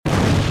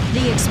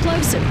the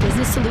Explosive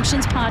Business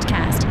Solutions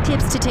Podcast.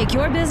 Tips to take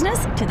your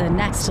business to the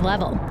next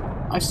level.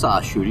 I saw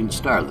a shooting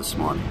star this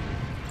morning,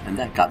 and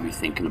that got me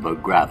thinking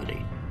about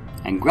gravity.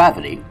 And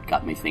gravity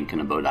got me thinking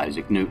about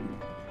Isaac Newton.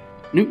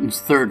 Newton's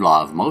third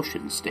law of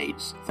motion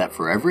states that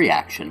for every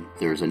action,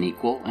 there is an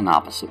equal and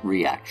opposite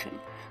reaction.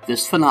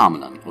 This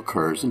phenomenon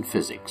occurs in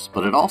physics,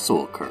 but it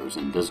also occurs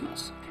in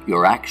business.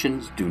 Your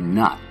actions do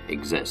not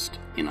exist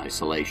in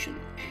isolation.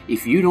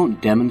 If you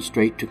don't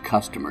demonstrate to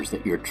customers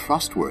that you're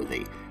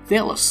trustworthy,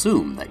 they'll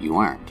assume that you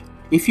aren't.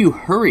 If you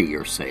hurry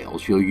your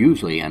sales, you'll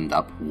usually end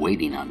up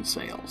waiting on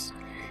sales.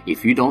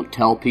 If you don't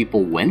tell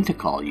people when to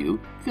call you,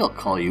 they'll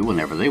call you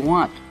whenever they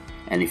want.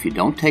 And if you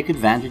don't take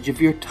advantage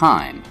of your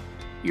time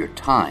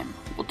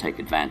will take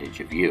advantage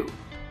of you.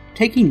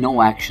 Taking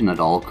no action at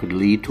all could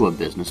lead to a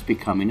business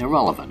becoming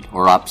irrelevant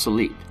or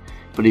obsolete.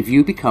 But if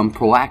you become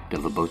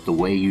proactive about the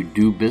way you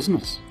do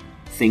business,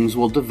 things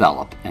will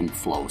develop and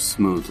flow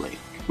smoothly.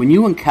 When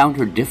you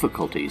encounter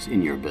difficulties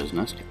in your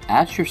business,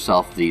 ask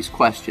yourself these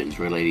questions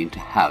relating to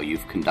how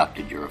you've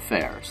conducted your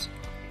affairs.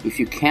 If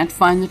you can't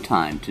find the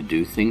time to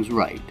do things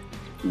right,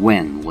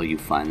 when will you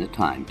find the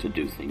time to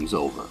do things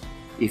over?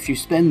 If you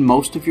spend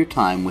most of your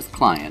time with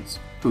clients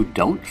who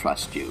don't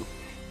trust you,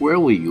 where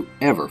will you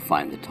ever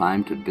find the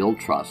time to build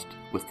trust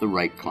with the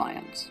right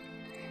clients?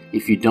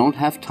 If you don't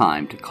have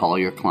time to call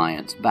your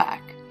clients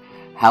back,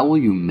 how will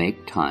you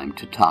make time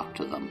to talk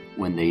to them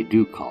when they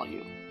do call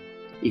you?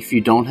 If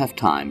you don't have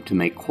time to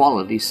make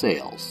quality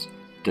sales,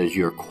 does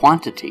your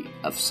quantity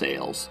of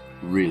sales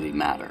really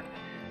matter?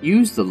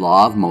 Use the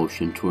law of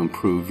motion to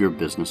improve your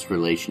business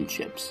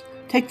relationships.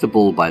 Take the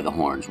bull by the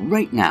horns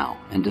right now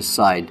and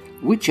decide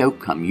which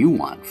outcome you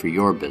want for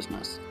your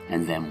business,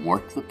 and then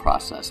work the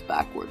process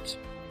backwards.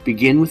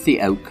 Begin with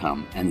the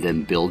outcome and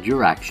then build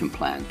your action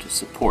plan to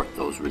support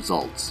those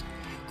results.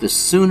 The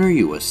sooner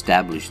you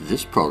establish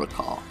this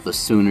protocol, the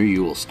sooner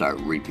you will start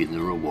reaping the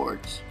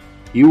rewards.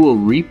 You will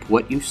reap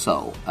what you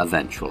sow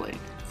eventually.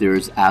 There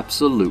is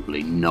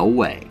absolutely no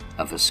way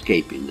of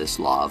escaping this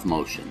law of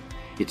motion.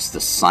 It's the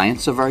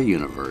science of our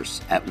universe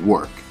at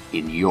work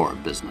in your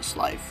business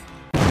life.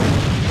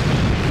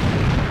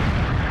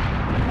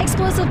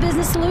 Explosive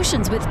Business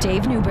Solutions with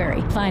Dave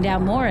Newberry. Find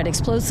out more at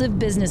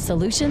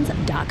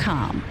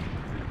explosivebusinesssolutions.com.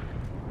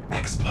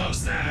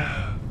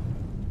 Explosive.